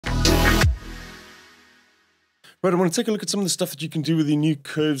Right, I want to take a look at some of the stuff that you can do with the new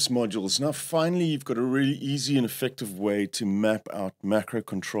curves modules. Now, finally, you've got a really easy and effective way to map out macro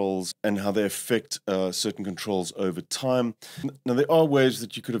controls and how they affect certain controls over time. Now, there are ways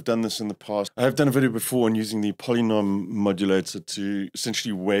that you could have done this in the past. I have done a video before on using the polynom modulator to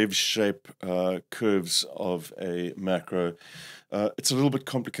essentially wave shape curves of a macro. It's a little bit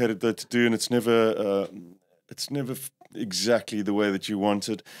complicated though to do, and it's never exactly the way that you want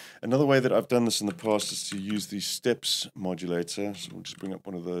it. Another way that I've done this in the past is to use the steps modulator. So we'll just bring up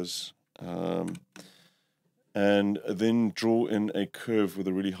one of those. And then draw in a curve with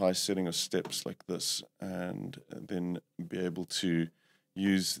a really high setting of steps like this. And then be able to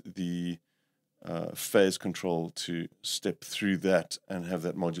use the phase control to step through that and have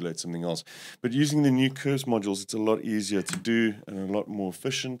that modulate something else. But using the new curves modules, it's a lot easier to do and a lot more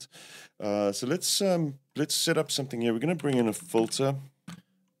efficient. So let's set up something here. We're going to bring in a filter,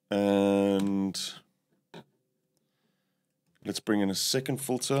 and let's bring in a second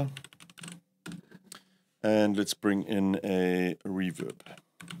filter, and let's bring in a reverb.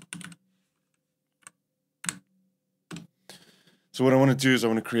 So what I want to do is I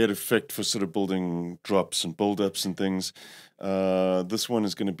want to create effect for sort of building drops and build-ups and things. This one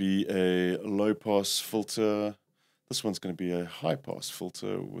is going to be a low-pass filter. This one's going to be a high-pass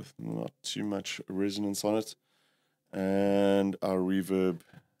filter with not too much resonance on it. And our reverb,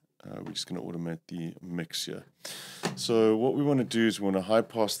 we're just going to automate the mix here. So what we want to do is we want to high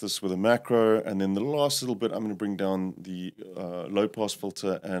pass this with a macro, and then the last little bit I'm going to bring down the low pass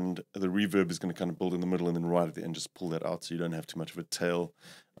filter, and the reverb is going to kind of build in the middle, and then right at the end just pull that out so you don't have too much of a tail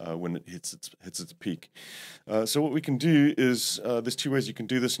when it hits its peak. So what we can do is, there's two ways you can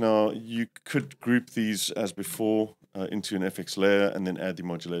do this now. You could group these as before into an FX layer and then add the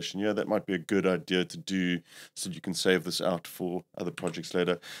modulation. Yeah, that might be a good idea to do so you can save this out for other projects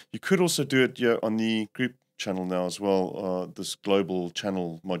later. You could also do it on the group channel now as well, this global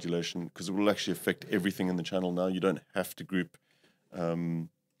channel modulation, because it will actually affect everything in the channel now. You don't have to group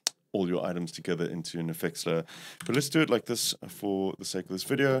all your items together into an effects layer. But let's do it like this for the sake of this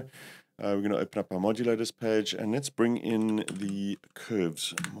video. We're going to open up our modulators page, and let's bring in the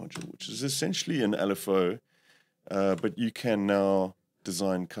curves module, which is essentially an LFO, but you can now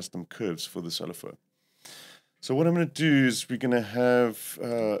design custom curves for this LFO. So what I'm going to do is we're going to have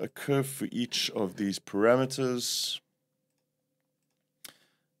a curve for each of these parameters,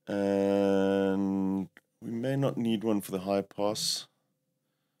 and we may not need one for the high pass,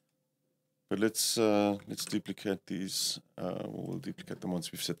 but let's duplicate these. We'll duplicate them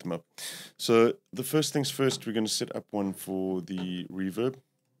once we've set them up. So the first things first, we're going to set up one for the reverb,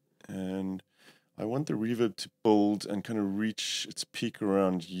 and I want the reverb to build and kind of reach its peak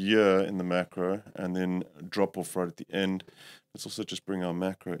around here in the macro and then drop off right at the end. Let's also just bring our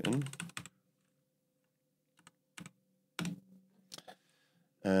macro in.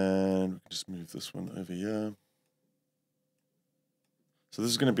 And we can just move this one over here. So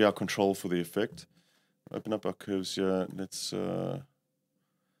this is going to be our control for the effect. Open up our curves here. I'm just going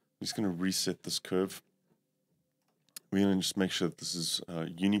to reset this curve. We're going to just make sure that this is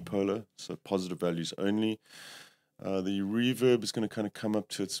unipolar, so positive values only. The reverb is going to kind of come up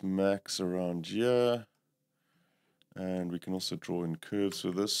to its max around here. And we can also draw in curves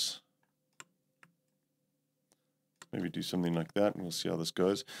for this. Maybe do something like that, and we'll see how this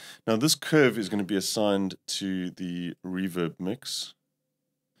goes. Now this curve is going to be assigned to the reverb mix.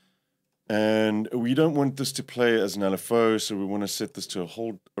 And we don't want this to play as an LFO, so we want to set this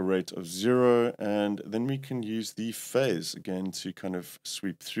to a rate of 0, and then we can use the phase again to kind of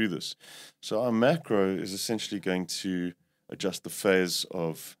sweep through this. So our macro is essentially going to adjust the phase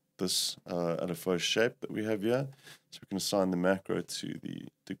of this LFO shape that we have here. So we can assign the macro to the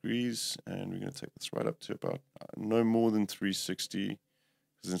degrees, and we're going to take this right up to about no more than 360, because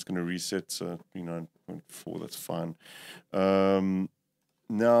then it's going to reset, so 39.4, that's fine.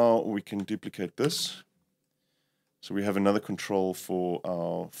 Now we can duplicate this. So we have another control for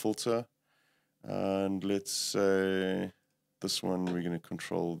our filter. And let's say this one, we're going to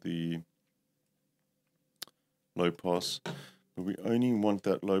control the low pass. But we only want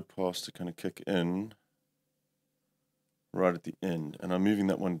that low pass to kind of kick in right at the end. And I'm moving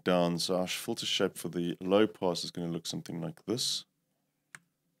that one down. So our filter shape for the low pass is going to look something like this.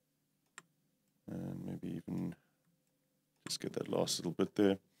 And maybe even just get that last little bit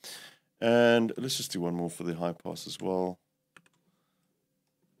there. And let's just do one more for the high pass as well.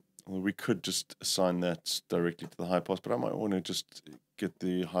 Well, we could just assign that directly to the high pass, but I might want to just get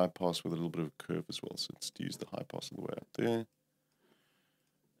the high pass with a little bit of a curve as well. So let's use the high pass all the way up there.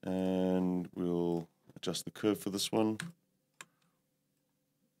 And we'll adjust the curve for this one.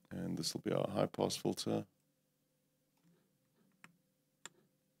 And this will be our high pass filter.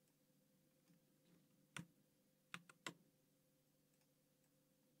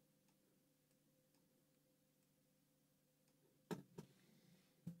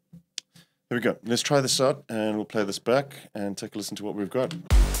 There we go. Let's try this out and we'll play this back and take a listen to what we've got.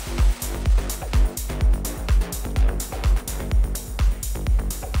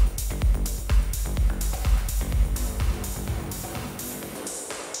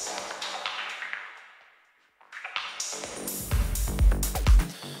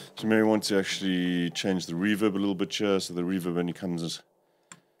 So you may want to actually change the reverb a little bit here, so the reverb only comes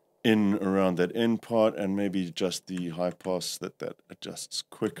in around that end part, and maybe adjust the high pass so that adjusts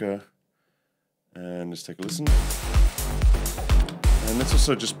quicker. And let's take a listen. And let's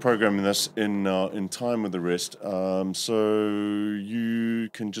also just program this in time with the rest. So you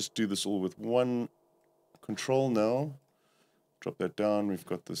can just do this all with one control now. Drop that down. We've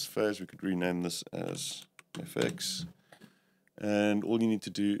got this phase. We could rename this as FX. And all you need to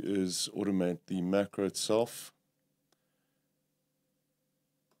do is automate the macro itself.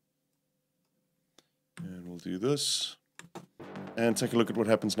 And we'll do this. And take a look at what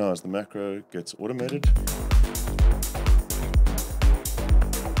happens now as the macro gets automated.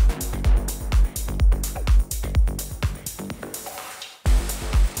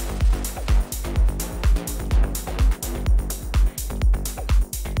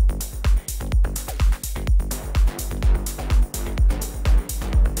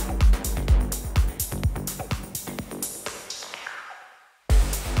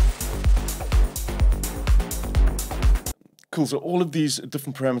 Cool, so all of these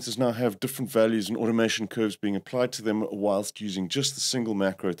different parameters now have different values and automation curves being applied to them whilst using just the single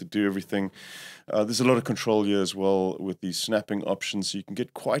macro to do everything. There's a lot of control here as well with these snapping options, so you can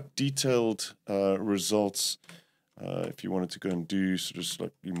get quite detailed results. If you wanted to go and do sort of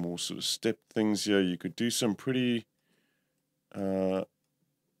slightly more sort of step things here, you could do some pretty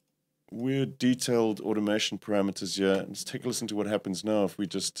weird detailed automation parameters here. Let's take a listen to what happens now if we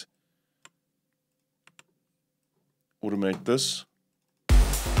just automate this.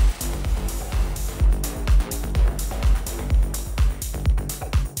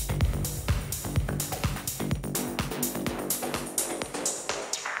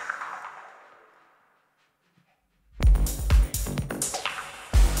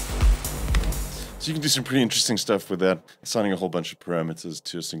 So you can do some pretty interesting stuff with that, assigning a whole bunch of parameters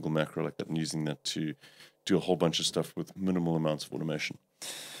to a single macro like that and using that to do a whole bunch of stuff with minimal amounts of automation.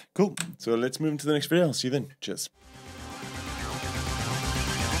 Cool, so let's move into the next video. I'll see you then. Cheers.